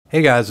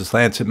Hey guys, it's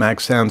Lance at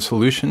Max Sound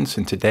Solutions,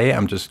 and today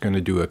I'm just going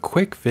to do a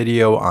quick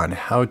video on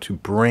how to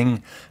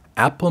bring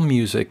Apple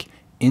Music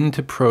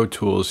into Pro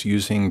Tools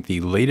using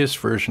the latest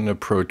version of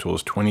Pro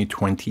Tools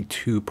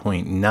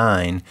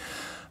 2022.9.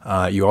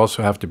 You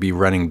also have to be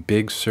running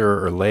Big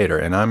Sur or later,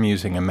 and I'm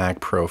using a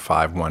Mac Pro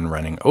 5.1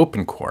 running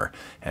OpenCore,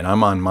 and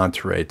I'm on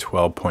Monterey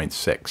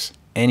 12.6.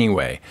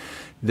 Anyway,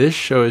 this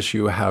shows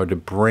you how to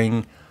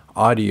bring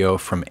audio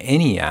from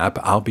any app.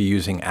 I'll be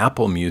using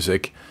Apple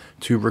Music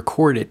to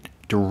record it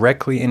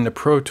directly into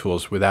Pro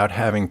Tools without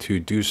having to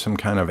do some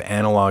kind of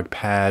analog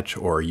patch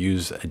or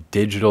use a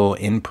digital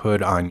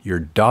input on your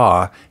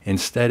DAW.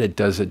 Instead, it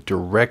does it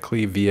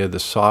directly via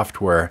the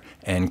software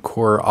and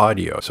Core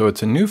Audio. So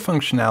it's a new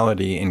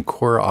functionality in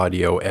Core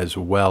Audio as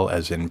well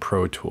as in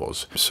Pro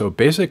Tools. So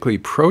basically,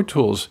 Pro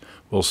Tools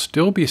will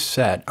still be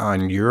set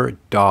on your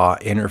DAW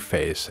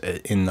interface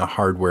in the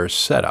hardware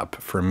setup.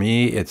 For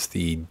me, it's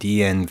the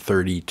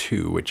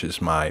DN32, which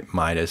is my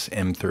Midas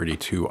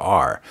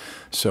M32R.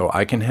 So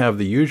I can have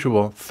the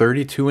usual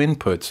 32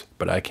 inputs,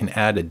 but I can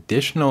add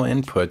additional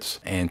inputs,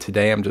 and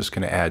today I'm just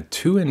going to add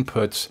 2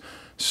 inputs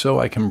so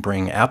I can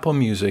bring Apple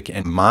Music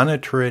and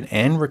monitor it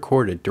and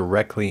record it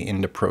directly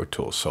into Pro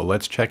Tools. So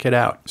let's check it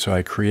out. So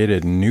I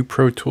created a new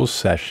Pro Tools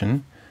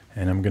session,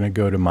 and I'm going to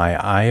go to my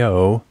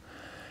I/O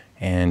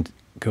and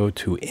go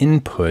to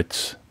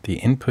Inputs, the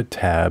Input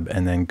tab,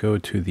 and then go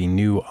to the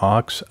new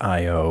Aux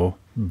I/O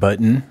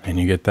button, and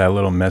you get that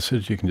little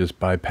message. You can just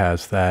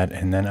bypass that,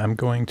 and then I'm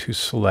going to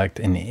select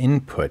an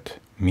input,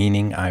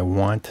 meaning I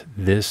want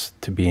this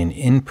to be an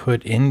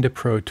input into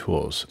Pro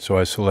Tools. So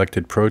I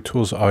selected Pro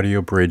Tools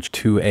Audio Bridge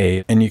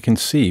 2A, and you can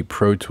see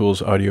Pro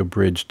Tools Audio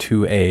Bridge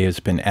 2A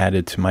has been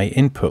added to my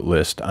input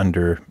list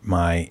under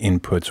my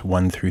inputs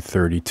 1 through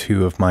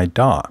 32 of my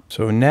DAW.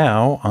 So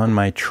now on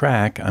my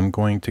track, I'm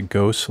going to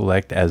go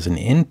select as an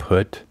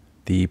input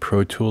the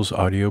Pro Tools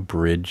Audio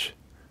Bridge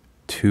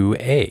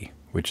 2A,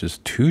 which is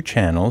 2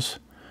 channels,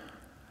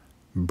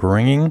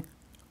 bringing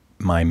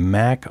my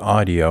Mac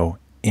audio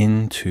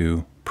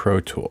into Pro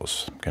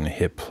Tools. I'm going to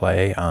hit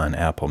play on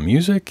Apple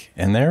Music,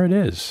 and there it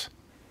is.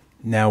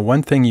 Now,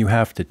 one thing you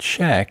have to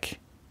check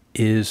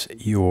is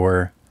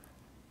your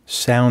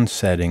sound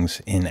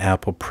settings in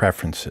Apple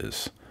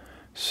Preferences.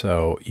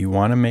 So you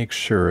want to make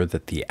sure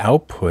that the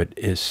output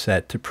is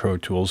set to Pro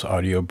Tools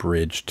Audio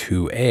Bridge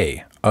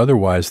 2A.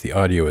 Otherwise, the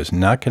audio is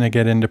not going to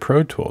get into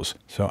Pro Tools.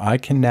 So I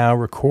can now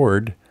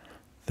record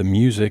the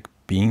music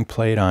being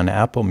played on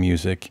Apple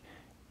Music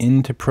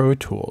into Pro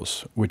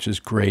Tools, which is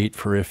great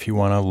for if you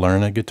want to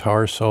learn a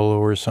guitar solo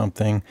or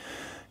something.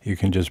 You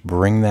can just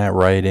bring that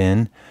right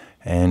in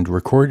and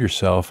record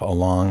yourself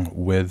along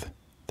with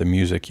the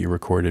music you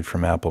recorded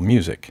from Apple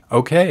Music.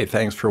 Okay,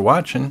 thanks for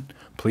watching.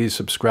 Please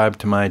subscribe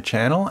to my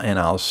channel, and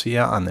I'll see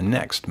you on the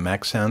next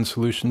Mac Sound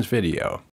Solutions video.